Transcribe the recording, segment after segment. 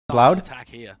Loud? Attack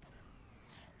here.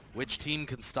 Which team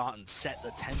can start and set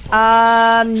the tempo?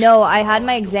 No, I had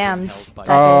my exams.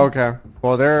 Oh, okay.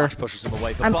 Well, they're... Pushes him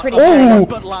away, I'm pretty Oh!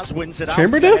 But Laz wins it out.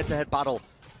 Chamber Head-to-head battle.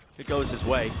 It goes his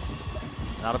way.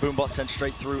 Now the boombot sent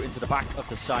straight through into the back of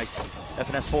the site.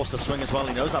 FNS forced to swing as well.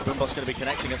 He knows that boombot's going to be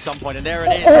connecting at some point, and there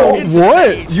it is. Oh,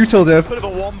 what? Util diff. Bit of a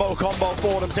wombo combo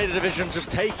for them. Zeta Division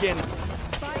just taking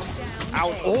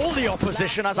out all the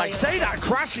opposition. As I say that,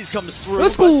 crashies comes through.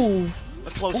 Let's go. A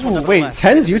close Ooh, one, wait,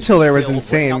 TENN's util there was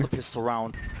insane. Out the pistol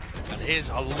round. And here's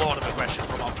a lot of aggression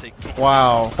from OpTic.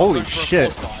 Wow, holy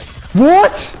shit. Just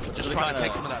What? trying to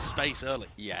take some of that space early.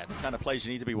 Yeah, the kind of plays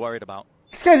you need to be worried about.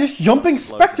 This guy just jumping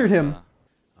spectered him.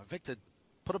 Victor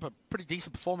put up a pretty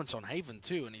decent performance on Haven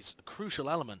too, and he's a crucial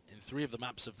element in 3 of the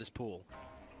maps of this pool.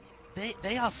 They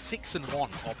are 6-1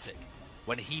 OpTic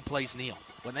when he plays Neon.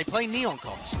 When they play Neon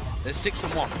comps, they're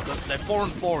 6-1. They're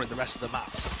 4-4 in the rest of the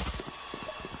maps.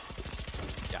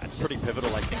 Yeah, it's pretty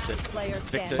pivotal, I think, that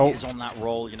Victor is on that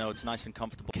role. You know, it's nice and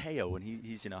comfortable. KO, and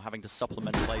he's, you know, having to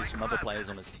supplement plays from other players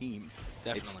on his team.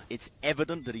 Definitely. It's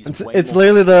evident that he's It's way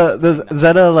literally the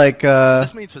Zeta, like,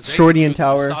 This means for Zeta, shorty and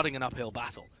tower. starting an uphill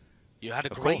battle. You had a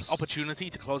great course. opportunity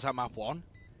to close out map 1,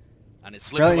 and it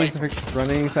slipped away.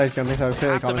 Running side, jumping side,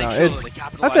 Have to coming make out. sure that they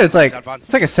capitalize That's it. It's on like this advantage.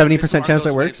 it's like a 70% This is chance it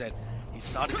one of works. those waves that He's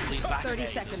starting to lean back. 30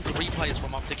 seconds. 3 players from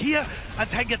OpTic here, and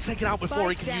TENN gets taken out before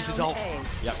he can use his ult.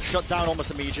 Yeah, shut down almost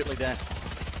immediately there.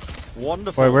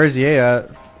 Wonderful. Wait, where's Ye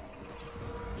at?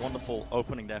 Wonderful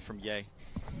opening there from Ye.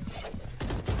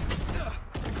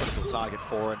 Critical target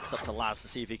for it. It's up to Laz to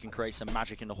see if he can create some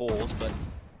magic in the halls, but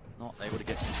not able to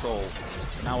get control.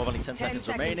 Now with only 10 seconds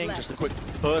remaining, left. just a quick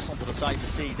burst onto the site to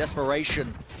see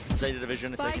desperation from Zeta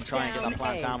Division if they can try and get that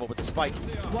plant down, but with the spike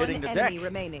hitting the deck,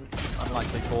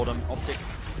 unlikely for them. OpTic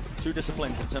too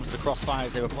disciplined in terms of the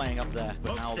crossfires they were playing up there,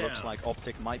 but now looks like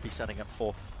OpTic might be setting up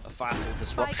for a fast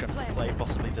disruption play,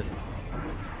 possibly to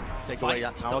take away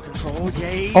that tower control.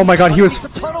 Yay! Oh my god, he was...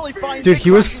 Dude,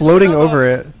 he was floating over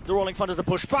it. The Rolling Thunder to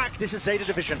push back. This is Zeta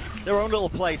Division. Their own little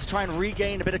play to try and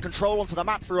regain a bit of control onto the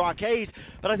map through Arcade,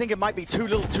 but I think it might be too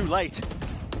little too late.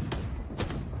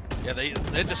 Yeah,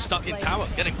 they're just stuck in tower,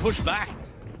 getting pushed back.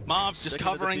 Marv's just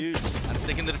covering and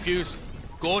sticking to the fuse.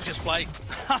 Gorgeous play.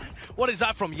 What is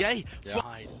that from Ye? Yeah.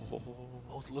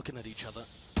 Both looking at each other.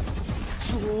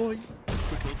 Troy.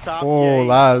 Quickly tap. Oh, Yay.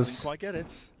 Laz. Didn't quite get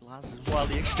it. Laz as well.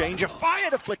 The exchange of fire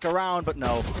to flick around, but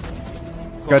no.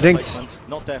 Got dinked.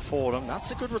 Not there for them. That's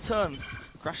a good return.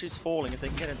 Crashies falling. If they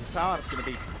can get into tower, it's going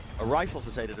to be a rifle for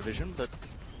Zeta Division, but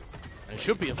it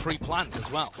should be a free plant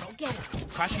as well.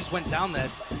 Crashies went down there.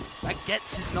 That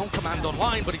gets his non-command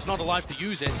online, but he's not alive to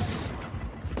use it.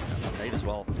 Nade as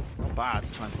well. Not bad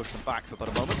to try and push them back for about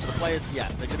a moment. So the players, yeah,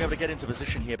 they're going to be able to get into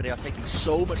position here, but they are taking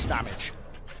so much damage.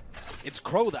 It's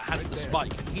Crow that has the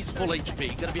spike, and he's full HP.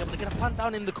 Going to be able to get a plant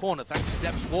down in the corner thanks to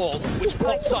Dep's wall, which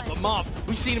pops up. And Marv,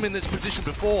 we've seen him in this position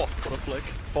before. What a flick.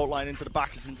 Fault line into the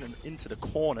back is into the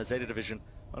corner. Zeta Division.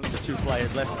 Only the 2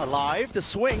 players left alive. The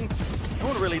swing, no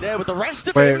one really there with the rest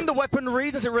of him. The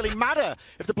weaponry, does it really matter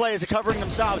if the players are covering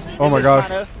themselves? Oh my gosh.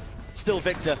 Manner, still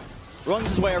Victor. Runs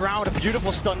his way around, a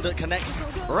beautiful stun that connects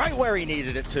right where he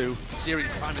needed it to.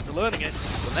 Serious time into learning it.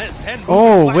 But there's 10.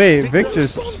 Oh, wait, Vic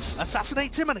just...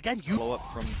 assassinates him, and again, you... Blow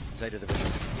up from Zeta Division.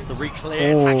 The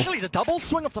reclear. It's actually the double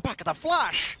swing off the back of the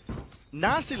flash.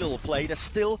 Nasty little play. They're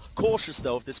still cautious,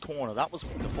 though, of this corner. That was...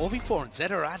 It's a 4v4, and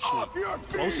Zeta are actually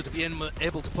closer to being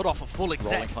able to put off a full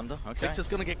exec. Thunder. Okay. Victor's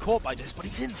going to get caught by this, but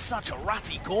he's in such a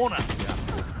ratty corner. Yeah.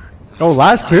 Oh,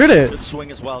 Laz cleared it. Good swing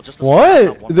as well. Just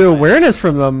What? The awareness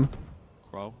from them.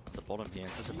 Crow at the bottom here,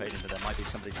 anticipating that there might be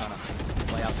somebody trying to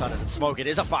play outside of the smoke. It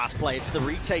is a fast play. It's the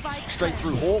retake straight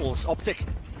through halls. OpTic.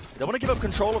 They want to give up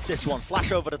control of this one.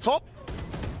 Flash over the top.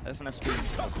 FNS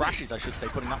crashes, I should say,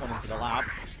 putting that one into the lab.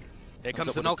 Here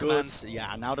comes the no command.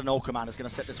 Yeah, now the no command is going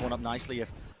to set this one up nicely. If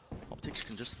OpTic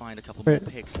can just find a couple more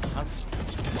picks. Has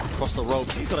across the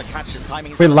ropes. He's got to catch his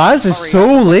timing. Wait, Laz is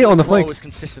so late on the flank. Crow is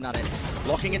consistent at it.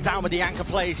 Locking it down with the anchor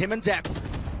plays. Him and Dep.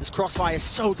 This crossfire is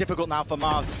so difficult now for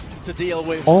Marv to deal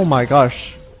with. Oh my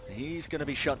gosh. He's going to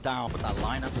be shut down, but that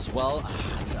lineup as well,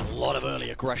 that's a lot of early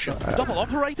aggression. Double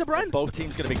operator, Brent? Both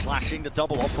teams going to be clashing. The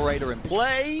double operator in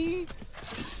play.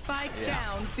 Spike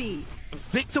down, B.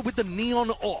 Victor with the neon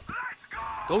up.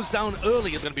 Goes down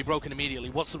early, is going to be broken immediately.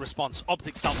 What's the response?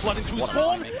 OpTic start flooding through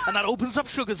spawn, and that opens up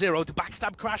Sugar Zero to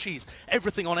backstab crashies.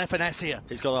 Everything on FNS here.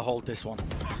 He's got to hold this one.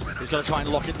 He's got to try and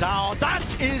lock it down.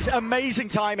 That is amazing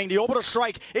timing. The orbital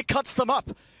strike, it cuts them up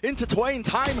into twain.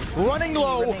 Time running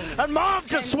low, and Marv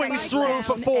just swings through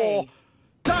for 4.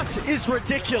 That is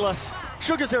ridiculous.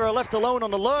 Sugar Zero left alone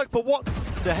on the lurk, but what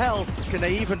the hell can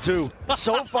they even do?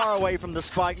 So far away from the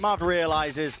spike, Marved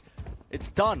realizes it's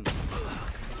done.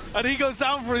 And he goes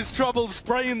down for his trouble,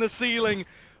 spraying the ceiling,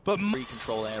 but... Free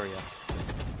control area.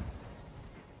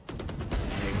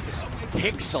 With this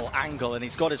pixel angle, and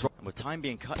he's got his... And with time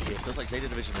being cut here, it feels like Zeta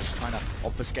Division is trying to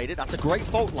obfuscate it. That's a great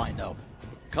fault line, though.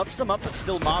 Cuts them up, but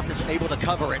still Marved is able to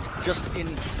cover it. Just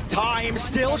in time,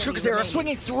 still shahzam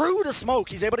swinging through the smoke.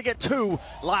 He's able to get two.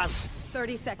 Laz,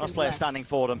 30 seconds last player standing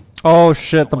for them. Oh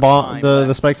shit, the bomb,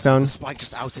 the spike's down. The spike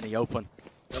just out in the open.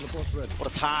 What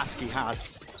a task he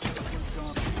has.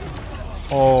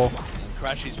 Oh.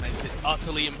 crashies makes it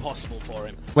utterly impossible for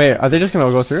him. Wait, are they just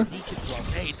gonna go through? Sneak into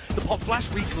arcade. The pop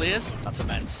flash re-clears. That's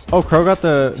immense. Oh, Crow got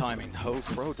the... Timing. Oh,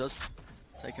 Crow does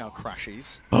take out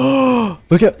crashies.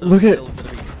 Look at Look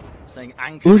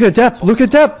at depth, look at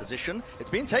depth. Position.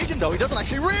 It's being taken though. He doesn't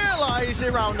actually realize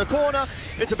it around the corner.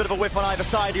 It's a bit of a whip on either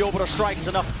side. The orbital strike is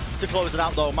enough to close it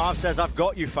out though. Marv says, "I've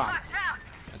got you, fam."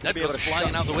 That goes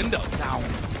flying out the window. Down.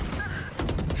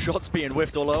 Shots being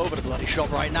whiffed all over the bloody shot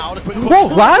right now. And a quick whoa,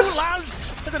 Laz! Laz!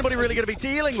 Is anybody really going to be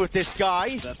dealing with this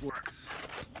guy? Now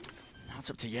it's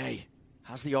up to Ye.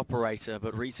 Has the operator,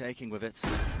 but retaking with it.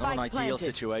 Not an ideal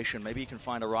situation. Maybe he can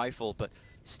find a rifle, but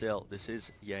still, this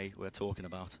is Ye we're talking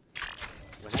about.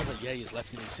 Whenever Ye is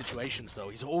left in these situations, though,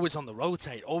 he's always on the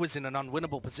rotate, always in an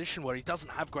unwinnable position where he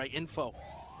doesn't have great info.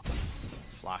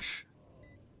 Flash.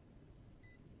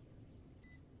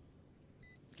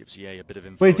 Gives Ye a bit of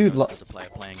info. Wait, dude, as a player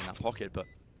playing in that pocket, but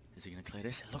is he going to clear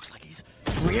this? It looks like he's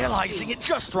realizing it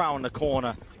just round the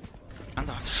corner. And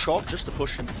a shot just to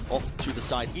push him off to the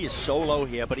side. He is so low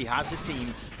here, but he has his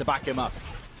team to back him up.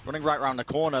 Running right around the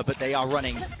corner, but they are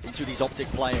running into these OpTic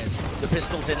players. The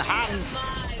pistols in hand.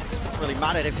 Doesn't really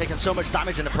matter, they've taken so much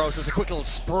damage in the process. A quick little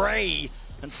spray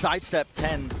and sidestep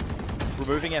TENNN,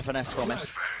 removing FNS from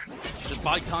it. Just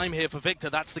buy time here for Victor.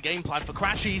 That's the game plan for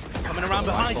crashies. Coming around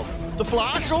behind. The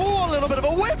flash, oh, a little bit of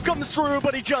a whip comes through,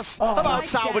 but he just about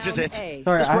salvages it. Sorry,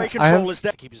 the spray control is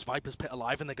there. Keep his Viper's Pit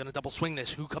alive, and they're going to double swing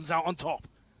this. Who comes out on top?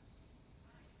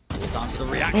 Down to the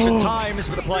reaction times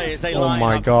for the players. They Oh line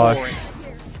my up gosh. for it.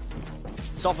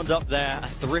 Softened up there, a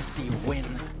thrifty win.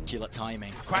 Killer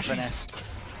timing. crashies.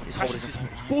 He's crashies is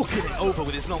booking it over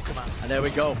with his null command. And there we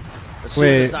go. As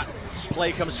soon as that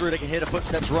play comes through, they can hear the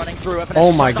footsteps running through. FNS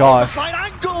Oh my gosh.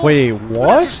 Wait,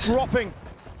 what? Just dropping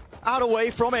out away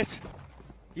from it.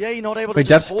 Yeah, not able to Wait,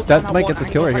 just hold Depth down might that get this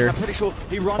one kill right angle. here. I'm pretty sure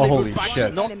he holy back, shit.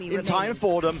 just not in time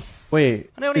for them. Wait,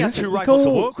 And they only had is two it rifles to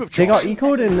eco? work with, They got Josh.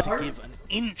 ecoed and... Give an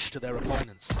inch to their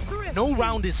opponents. No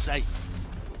round is safe.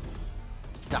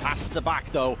 The has to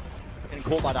back though. Getting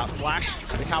caught by that flash.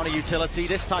 The counter utility.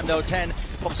 This time though, TENNN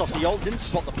pops off the ult, didn't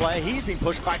spot the player. He's been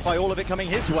pushed back by all of it coming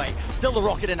his way. Still the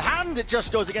rocket in hand. It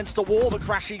just goes against the wall, but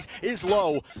crashies is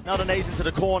low. Now the nade into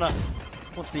the corner.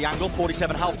 Wants the angle.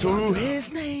 47 health to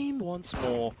his name once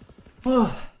more.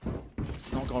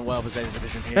 It's not going well for Zeta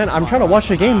Division here. Man, I'm trying to watch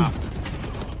the game.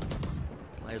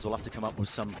 Players will have to come up with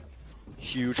some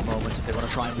huge moments if they want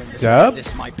to try and win this. Yep.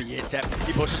 This might be it. Depth.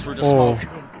 He pushes through the smoke.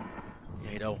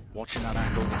 Yato watching that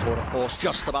angle. The tour de force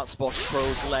just about spots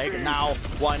Crow's leg. Now,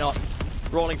 why not?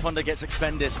 Rolling Thunder gets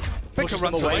expended. Pushes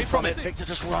them away from it. Victor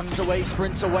just runs away,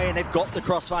 sprints away, and they've got the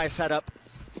crossfire set up.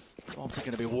 OpTic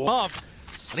going to be warm.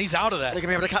 And he's out of there. They're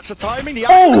going to be able to catch the timing. The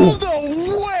angle,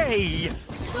 no way!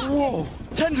 Whoa!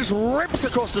 TENNN just rips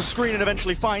across the screen and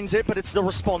eventually finds it, but it's the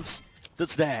response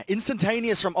that's there.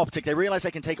 Instantaneous from OpTic. They realize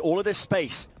they can take all of this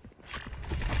space.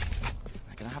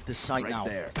 They're going to have this site now.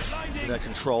 Their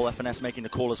control. FNS making the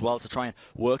call as well to try and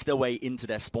work their way into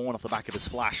their spawn off the back of his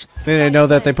flash. They know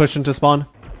that they pushed into spawn.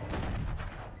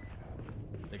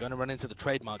 They're going to run into the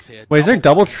trademarks here. Wait, is there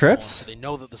double trips? So they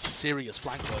know that there's a serious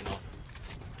flank going on.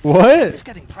 What? He's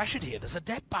getting pressured here. There's a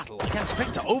Dep battle against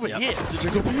Victor over here.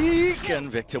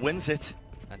 And Victor wins it.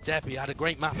 And Dep, he had a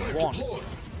great map at 1.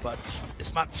 But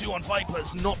this map 2 on Viper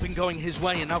has not been going his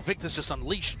way, and now Victor's just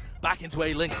unleashed back into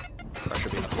A-Link. Pressure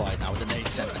being applied now with the nade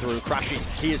sent through. crashies.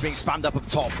 He is being spammed up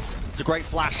top. It's a great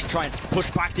flash to try and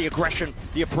push back the aggression,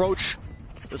 the approach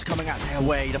that's coming out their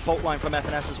way. The fault line from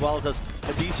FNS as well does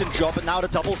a decent job, but now the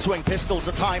double swing pistols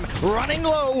the time. Running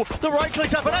low, the right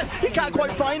clicks FNS. He can't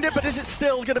quite find it, but is it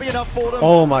still going to be enough for them?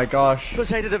 Oh my gosh. For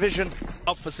Zeta Division.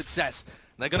 Up for success.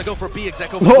 They're going to go for a B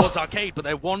exec over towards Arcade, but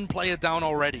they're one player down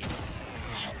already.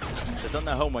 They've done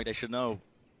their homework, they should know.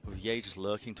 With Ye just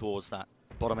lurking towards that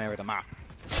bottom area of the map.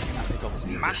 That pickoff is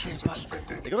massive,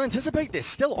 but they got to anticipate this.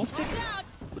 Still OpTic.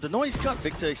 With the noise cut,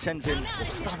 Victor sends in the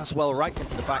stun as well right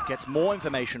into the back, gets more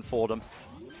information for them.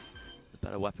 The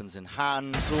better weapons in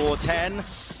hand. Or TENNN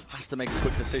has to make a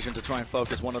quick decision to try and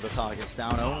focus one of the targets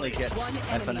down. Only gets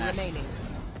FNS.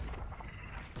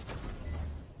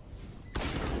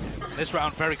 This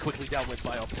round very quickly dealt with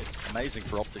by OpTic. Amazing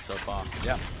for OpTic so far.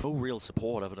 Yeah, no real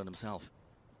support other than himself.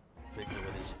 Victor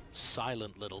with his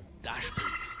silent little dash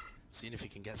beats. Seeing if he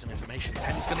can get some information.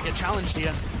 TENN's going to get challenged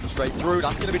here. Straight through,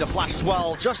 that's going to be the flash as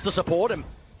well, just to support him.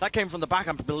 That came from the back,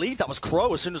 I believe that was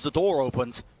Crow as soon as the door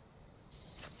opened.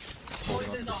 Holding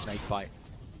on to the snake bite.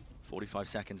 45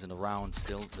 seconds in the round,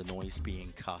 still the noise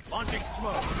being cut.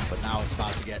 But now it's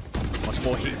about to get much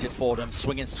more heated for them.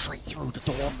 Swinging straight through the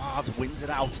door, Marved wins it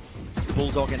out.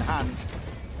 Bulldog in hand.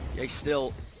 Yeah, he's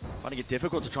still finding it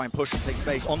difficult to try and push and take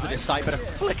space onto this side, but a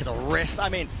flick of the wrist. I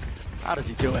mean, how does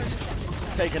he do it?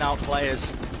 Taking out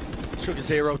players.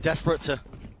 shahzam desperate to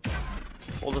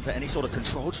hold on to any sort of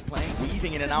control, just playing,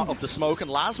 weaving in and out of the smoke.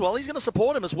 And Laz, well, he's going to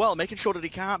support him as well, making sure that he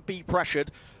can't be pressured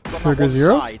from that one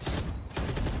side.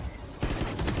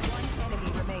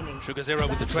 shahzam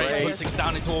with the trade, puts things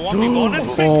down into a 1v1. And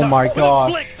Victor, oh my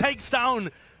god. Flick takes down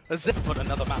a Zip. Put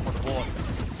another map on the board.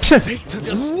 Victor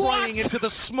just spraying into the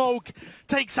smoke,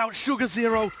 takes out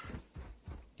shahzam.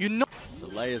 You know. The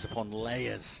layers upon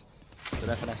layers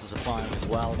that FNS is applying as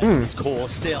well. His core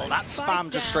still. That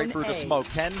spam just straight through the smoke.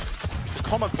 TENN,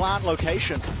 common plant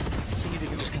location. See if you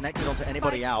can just connect it onto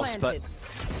anybody else, but.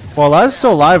 Well, Laz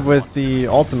still alive with the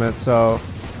ultimate, so.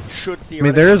 Should I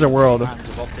mean, there is a world.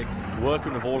 OpTic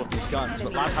working with all of these guns,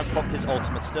 but Laz has popped his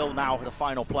ultimate still now with the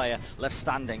final player left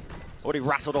standing. Already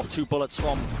rattled off 2 bullets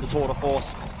from the tour de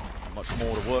force. Much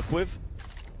more to work with.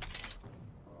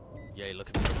 Yeah, look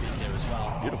at the peek here as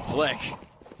well. Beautiful flick.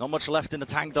 Not much left in the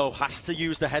tank though. Has to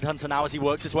use the headhunter now as he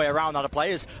works his way around. Now the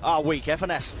players are weak.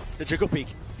 FNS, the jiggle peek.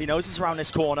 He knows it's around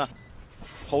this corner.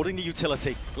 Holding the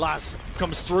utility. Laz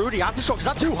comes through. The aftershock, is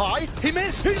that too high? He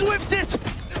missed. He's whiffed it.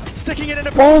 Sticking it in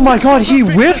a oh my god, he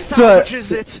whiffed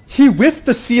the he whiffed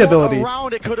the C ability.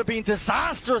 Around it could have been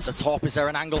disastrous. At the top, is there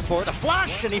an angle for it? A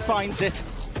flash, and he finds it.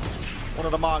 One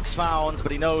of the marks found,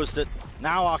 but he knows that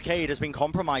now Arcade has been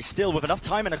compromised. Still, with enough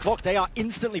time in the clock, they are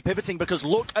instantly pivoting because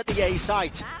look at the A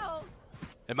site.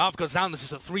 And Marv goes down. This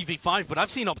is a 3v5, but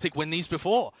I've seen OpTic win these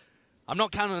before. I'm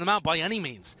not counting them out by any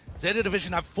means. Zeta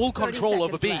Division have full control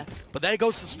over B, left. But there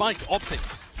goes the spike. OpTic.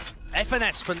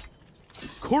 FNS for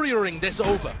couriering this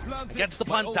over. Gets the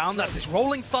plant down. That's his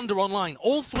Rolling Thunder online.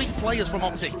 All 3 players from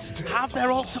OpTic have their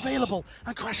ults available,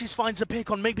 and crashies finds a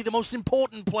pick on maybe the most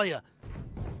important player.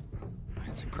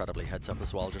 It's incredibly heads up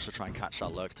as well, just to try and catch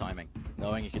that lurk timing.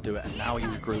 Knowing he can do it, and now he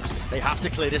regroups. They have to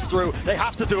clear this through. They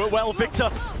have to do it well. Victor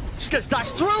just gets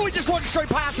dashed through. He just wants straight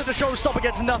past it. The showstopper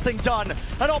gets nothing done.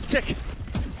 And OpTic,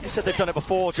 you said they've done it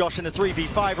before, Josh, in the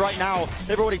 3v5. Right now,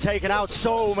 they've already taken out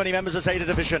so many members of Zeta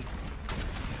Division.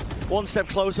 One step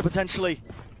closer, potentially.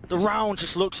 The round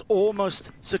just looks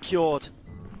almost secured.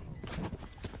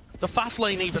 The fast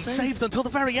lane even saved until the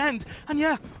very end. And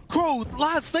yeah, Crow,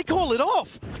 Laz, they call it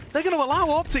off. They're going to allow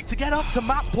OpTic to get up to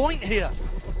map point here.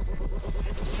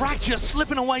 Fracture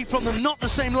slipping away from them, not the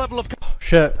same level of...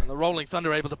 Shit. And the Rolling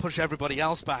Thunder able to push everybody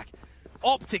else back.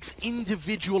 OpTic's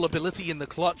individual ability in the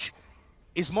clutch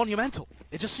is monumental.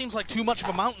 It just seems like too much of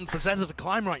a mountain for Zeta to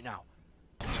climb right now.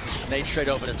 Nade straight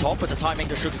over the top, but the timing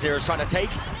that shahzam is trying to take.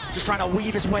 Just trying to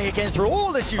weave his way again through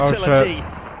all this utility.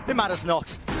 It matters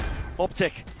not.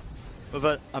 OpTic with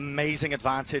an amazing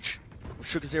advantage. With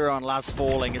shahzam and Laz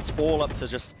falling, it's all up to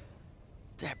just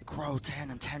dapr, Crow,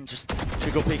 TENN, and TENN just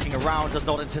jiggle peeking around, does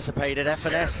not anticipate it.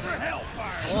 FNS,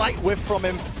 slight whiff from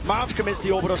him. Marved commits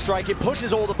the orbital strike. It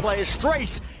pushes all the players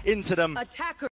straight into them.